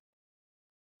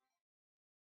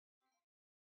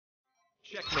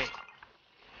 Checkmate.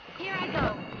 Here I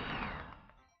go.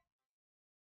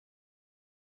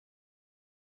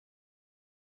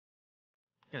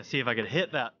 Gonna see if I could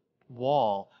hit that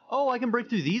wall. Oh, I can break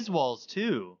through these walls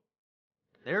too.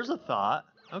 There's a thought.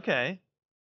 Okay.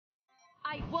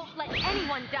 I won't let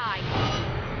anyone die.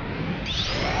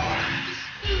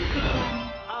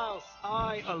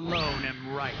 I alone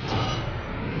am right.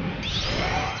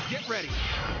 Get ready.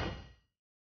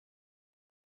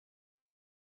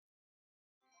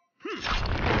 Praise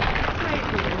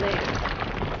me later.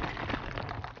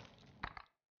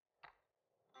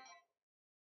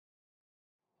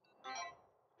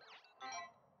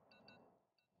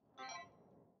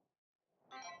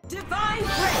 Divine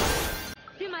grace!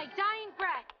 To my dying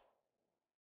breath.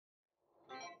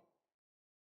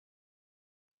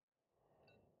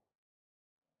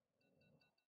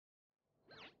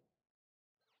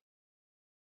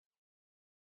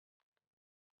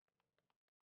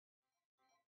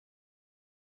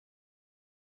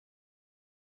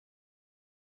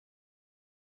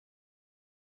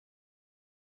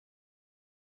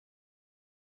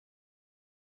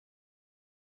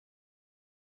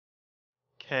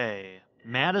 Okay.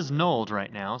 Matt is nulled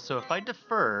right now, so if I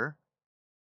defer,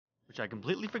 which I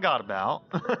completely forgot about.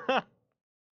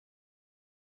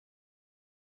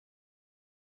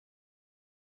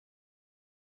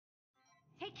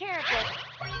 Take care of this.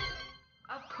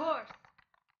 Of course.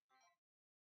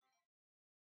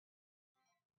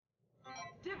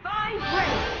 Divine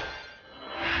grace!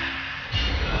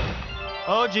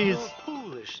 Oh, jeez. Your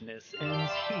foolishness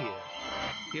ends here.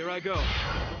 Here I go.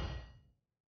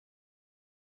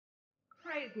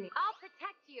 Praise me. I'll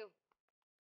protect you.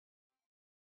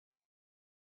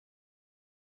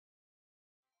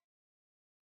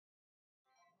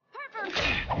 Perfect.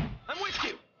 I'm with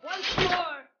you. Once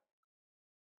more!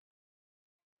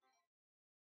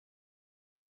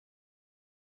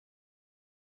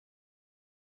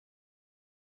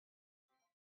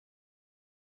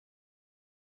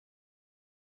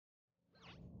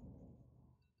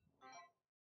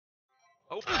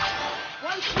 Open.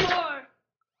 Once more!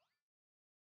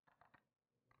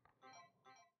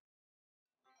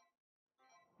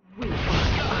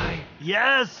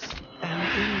 Yes! And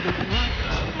in the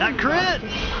right. That crit!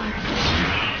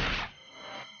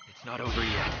 It's not over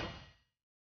yet.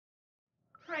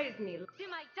 Praise me. To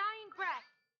my dying breath.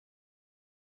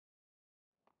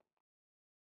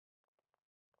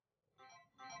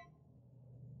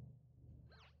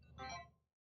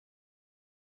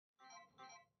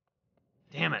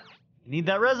 Damn it. You need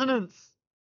that resonance.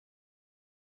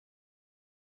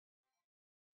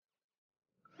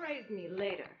 Praise me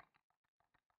later.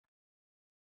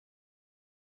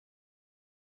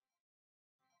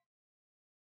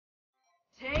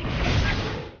 Take To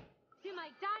my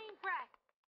dying breath.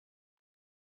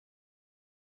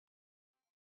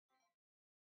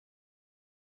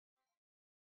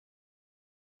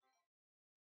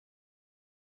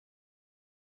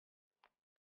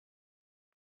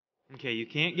 Okay, you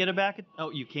can't get it back.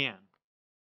 Oh, you can.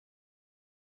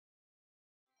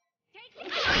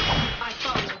 I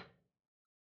follow.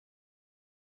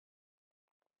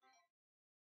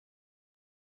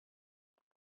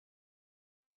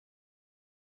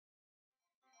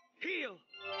 Heal!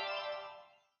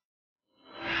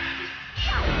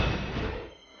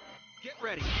 Get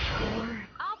ready.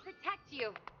 I'll protect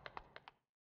you.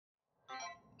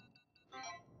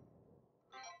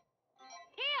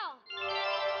 Heal!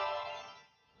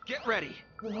 Get ready.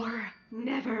 War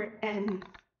never ends.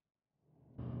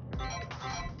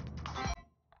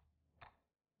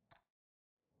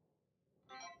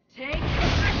 Take.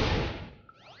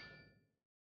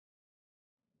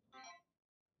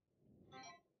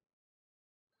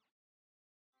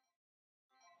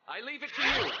 I leave it to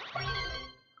you.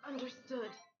 Understood.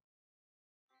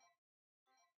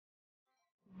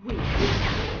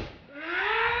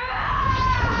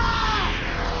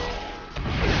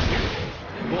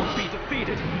 Won't be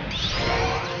defeated.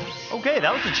 Okay,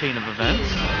 that was a chain of events.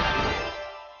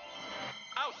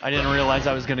 I didn't realize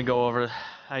I was going to go over.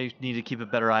 I need to keep a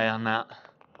better eye on that.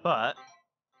 But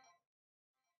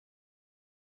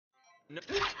No.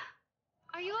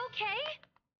 Are you okay?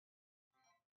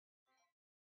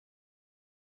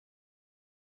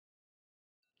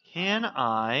 can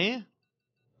I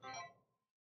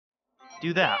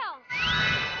do that?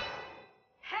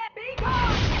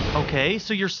 Okay,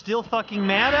 so you're still fucking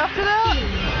mad after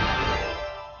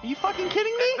that? Are you fucking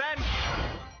kidding me?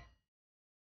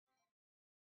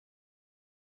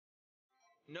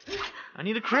 No. I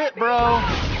need a crit, bro.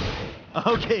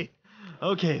 Okay.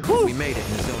 Okay. Whew. We made it,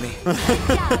 Nozomi.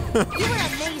 You were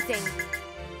amazing.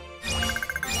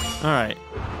 All right.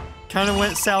 Kind of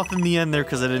went south in the end there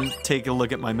because I didn't take a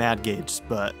look at my mad gauge,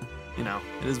 but, you know,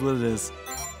 it is what it is.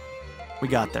 We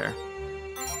got there.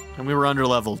 And we were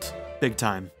underleveled. Big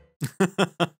time.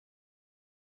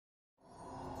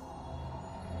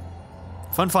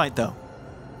 Fun fight, though.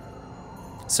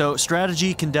 So,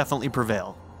 strategy can definitely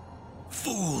prevail.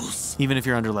 Fools! Even if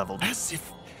you're underleveled. As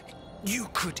if you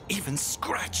could even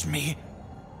scratch me.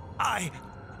 I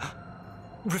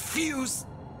refuse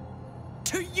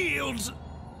to yield.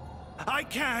 I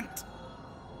can't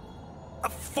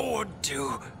afford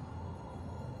to.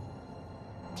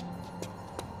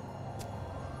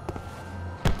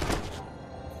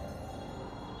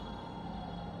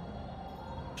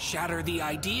 Shatter the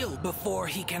ideal before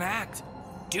he can act.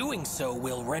 Doing so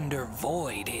will render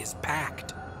void his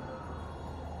pact.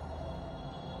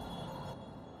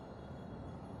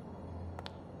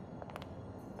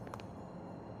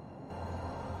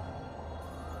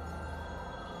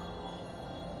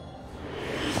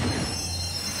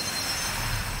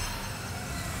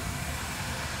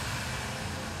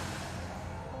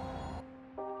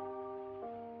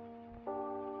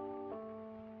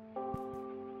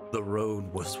 The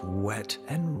road was wet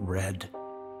and red,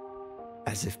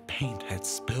 as if paint had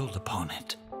spilled upon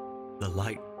it. The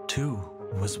light, too,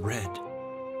 was red.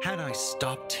 Had I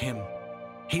stopped him,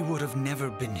 he would have never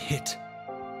been hit.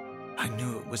 I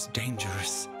knew it was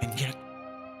dangerous, and yet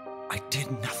I did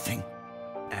nothing.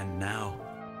 And now,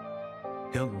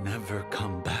 he'll never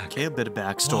come back. Okay, a bit of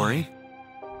backstory.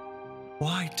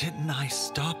 Why didn't I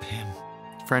stop him?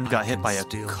 Friend got hit by a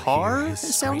car, it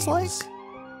sounds like?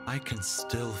 I can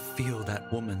still feel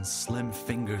that woman's slim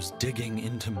fingers digging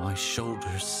into my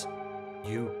shoulders.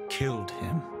 You killed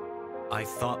him. I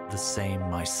thought the same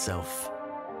myself.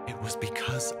 It was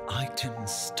because I didn't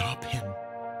stop him.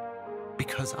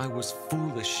 Because I was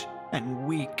foolish and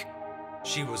weak.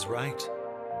 She was right.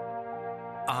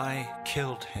 I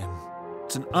killed him.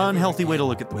 It's an unhealthy way to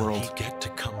look at the world. Will he get to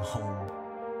come home?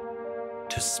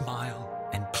 To smile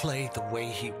and play the way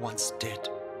he once did?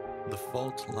 The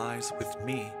fault lies with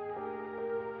me.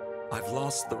 I've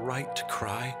lost the right to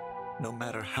cry, no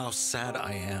matter how sad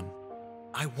I am.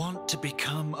 I want to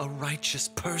become a righteous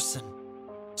person,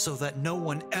 so that no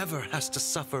one ever has to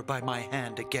suffer by my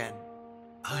hand again.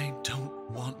 I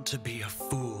don't want to be a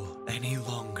fool any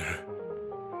longer.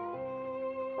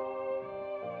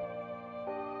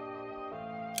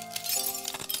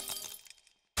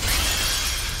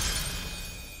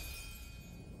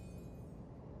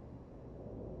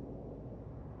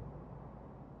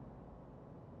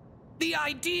 The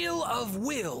ideal of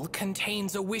will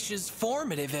contains a wish's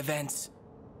formative events.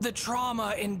 The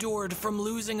trauma endured from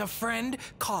losing a friend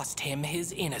cost him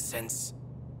his innocence.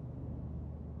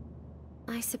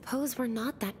 I suppose we're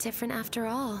not that different after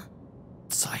all.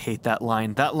 I hate that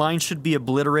line. That line should be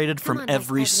obliterated Come from on,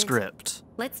 every Vice President. script.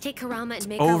 Let's take Kurama and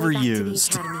make our way back to the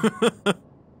Overused. academy.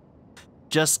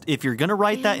 Just, if you're gonna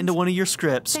write that And into one of your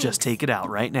scripts, thanks just take it out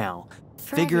right now.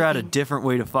 for Figure out a everything. different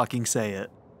way to fucking say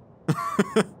it.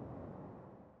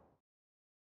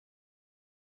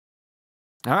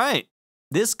 Alright,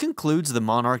 this concludes the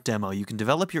Monarch demo. You can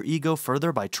develop your ego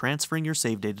further by transferring your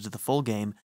save data to the full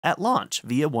game at launch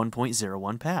via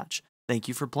 1.01 patch. Thank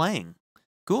you for playing.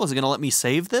 Cool, is it going to let me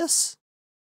save this?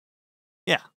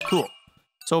 Yeah, cool.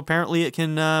 So apparently it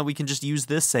can, we can just use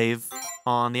this save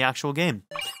on the actual game.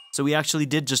 So we actually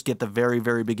did just get the very,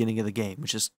 very beginning of the game,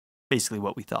 which is basically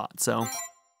what we thought. So,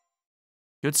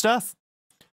 good stuff.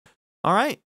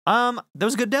 Alright, that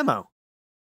was a good demo.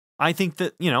 I think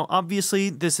that, you know,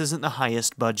 obviously this isn't the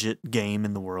highest budget game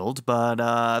in the world,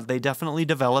 but they definitely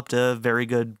developed a very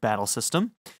good battle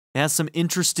system. It has some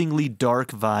interestingly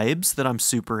dark vibes that I'm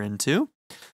super into.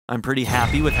 I'm pretty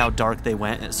happy with how dark they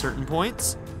went at certain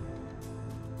points.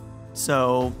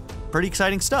 So, pretty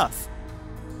exciting stuff.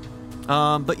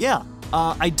 But yeah,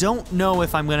 I don't know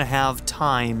if I'm going to have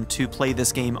time to play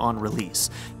this game on release.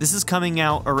 This is coming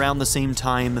out around the same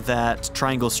time that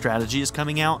Triangle Strategy is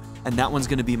coming out, and that one's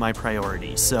going to be my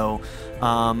priority. So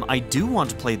I do want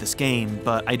to play this game,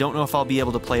 but I don't know if I'll be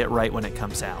able to play it right when it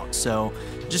comes out. So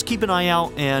just keep an eye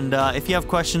out, and if you have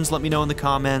questions, let me know in the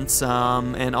comments,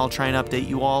 and I'll try and update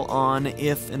you all on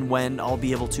if and when I'll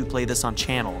be able to play this on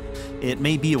channel. It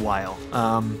may be a while.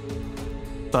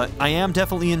 But I am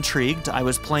definitely intrigued. I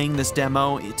was playing this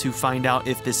demo to find out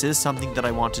if this is something that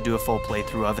I want to do a full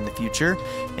playthrough of in the future,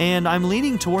 and I'm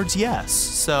leaning towards yes.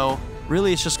 So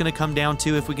really it's just going to come down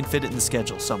to if we can fit it in the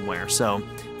schedule somewhere. So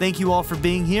thank you all for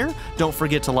being here. Don't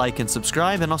forget to like and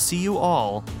subscribe, and I'll see you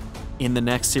all in the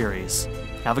next series.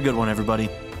 Have a good one, everybody.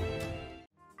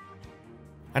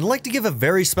 I'd like to give a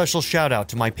very special shout out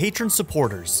to my patron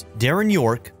supporters, Darren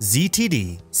York,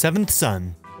 ZTD, 7th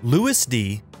Son, Louis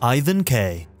D, Ivan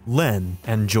K, Len,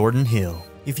 and Jordan Hill.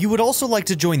 If you would also like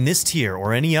to join this tier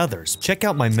or any others, check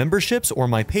out my memberships or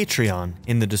my Patreon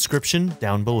in the description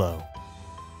down below.